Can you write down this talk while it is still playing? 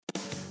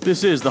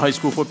This is the High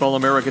School Football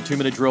America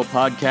 2-Minute Drill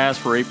podcast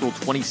for April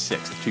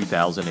 26,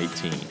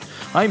 2018.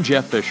 I'm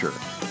Jeff Fisher.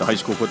 The High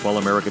School Football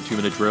America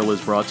 2-Minute Drill is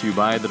brought to you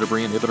by the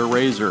Debris Inhibitor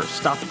Razor.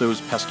 Stop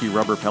those pesky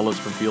rubber pellets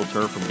from field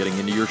turf from getting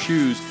into your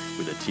shoes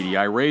with a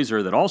TDI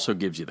razor that also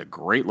gives you the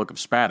great look of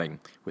spatting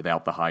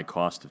without the high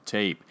cost of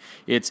tape.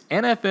 It's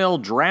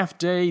NFL Draft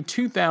Day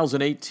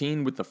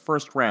 2018 with the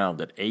first round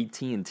at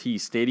AT&T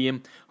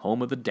Stadium,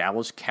 home of the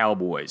Dallas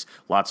Cowboys.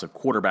 Lots of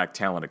quarterback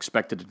talent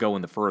expected to go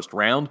in the first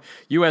round.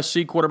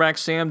 USC quarterback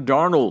Sam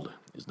Darnold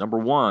is number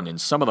one in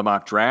some of the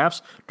mock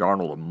drafts.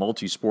 Darnold, a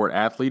multi-sport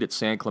athlete at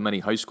San Clemente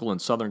High School in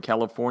Southern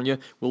California,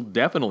 will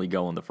definitely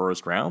go in the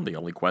first round. The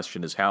only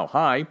question is how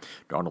high.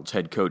 Darnold's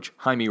head coach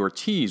Jaime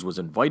Ortiz was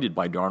invited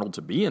by Darnold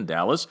to be in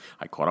Dallas.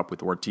 I caught up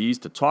with Ortiz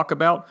to talk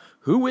about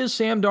who is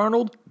Sam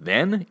Darnold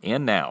then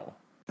and now.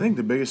 I think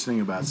the biggest thing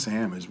about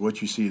Sam is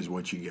what you see is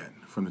what you get.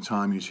 From the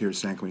time he was here at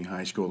San Clemente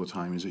High School, the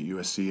time he's at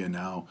USC, and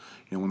now,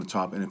 one of the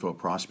top NFL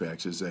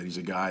prospects, is that he's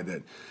a guy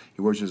that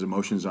he wears his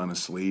emotions on his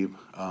sleeve.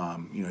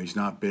 He's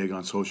not big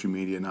on social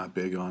media, not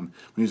big on, when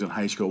he was in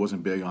high school,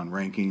 wasn't big on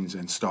rankings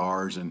and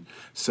stars and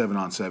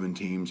 7-on-7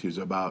 teams. He was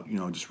about,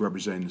 just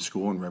representing the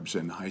school and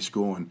representing the high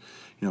school, and,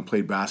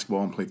 played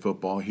basketball and played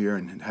football here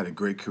and had a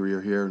great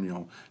career here,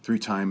 and,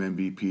 3-time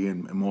MVP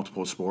in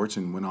multiple sports,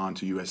 and went on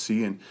to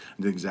USC and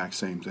did the exact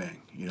same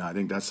thing. I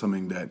think that's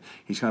something that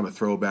he's kind of a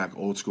throwback,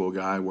 old school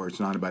guy where it's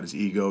not about his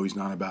ego. He's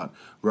not about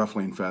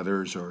ruffling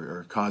feathers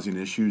or causing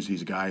issues.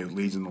 He's a guy who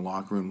leads in the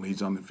locker room,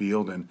 leads on the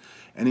field, and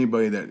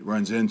anybody that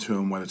runs into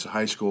him, whether it's a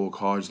high school,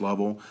 college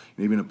level,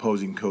 and even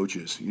opposing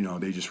coaches,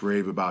 they just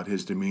rave about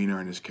his demeanor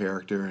and his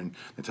character and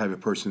the type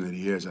of person that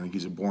he is. I think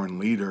he's a born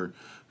leader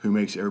who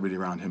makes everybody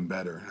around him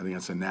better. I think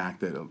that's a knack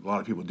that a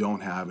lot of people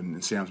don't have,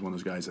 and Sam's one of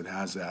those guys that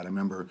has that. I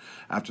remember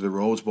after the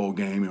Rose Bowl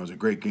game, it was a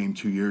great game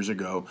 2 years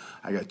ago,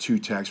 I got 2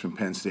 texts from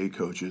Penn State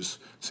coaches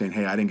saying,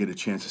 hey, I didn't get a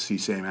chance to see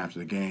Sam after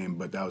the game,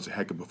 but that was a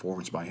heck of a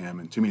performance by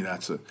him. And to me,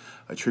 that's a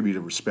tribute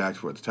of respect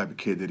for the type of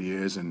kid that he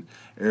is, and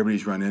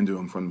everybody's run into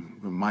him, from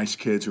my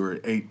kids who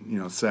are 8,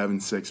 7,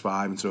 6,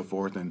 5, and so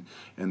forth, and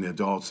the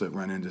adults that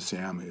run into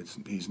Sam.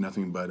 He's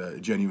nothing but a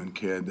genuine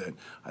kid that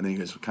I think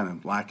is kind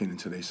of lacking in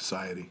today's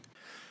society.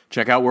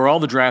 Check out where all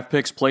the draft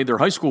picks played their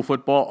high school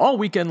football all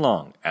weekend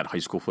long at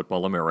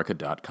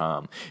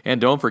highschoolfootballamerica.com.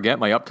 And don't forget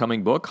my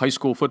upcoming book, High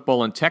School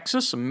Football in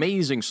Texas,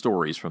 Amazing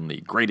Stories from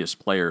the Greatest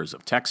Players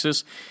of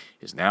Texas,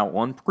 is now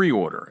on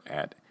pre-order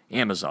at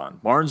Amazon,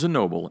 Barnes &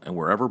 Noble, and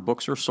wherever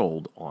books are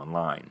sold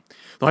online.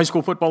 The High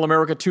School Football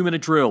America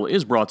 2-Minute Drill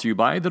is brought to you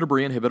by the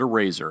Debris Inhibitor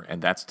Razor,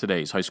 and that's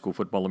today's High School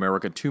Football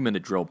America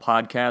 2-Minute Drill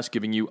podcast,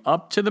 giving you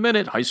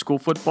up-to-the-minute high school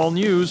football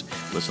news.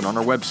 Listen on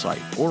our website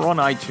or on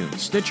iTunes,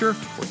 Stitcher,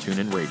 or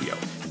TuneIn Radio.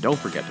 And don't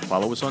forget to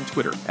follow us on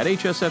Twitter at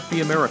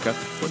HSFB America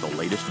for the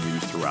latest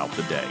news throughout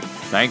the day.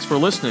 Thanks for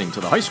listening to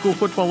the High School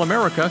Football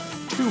America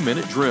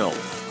 2-Minute Drill.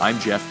 I'm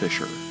Jeff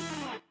Fisher.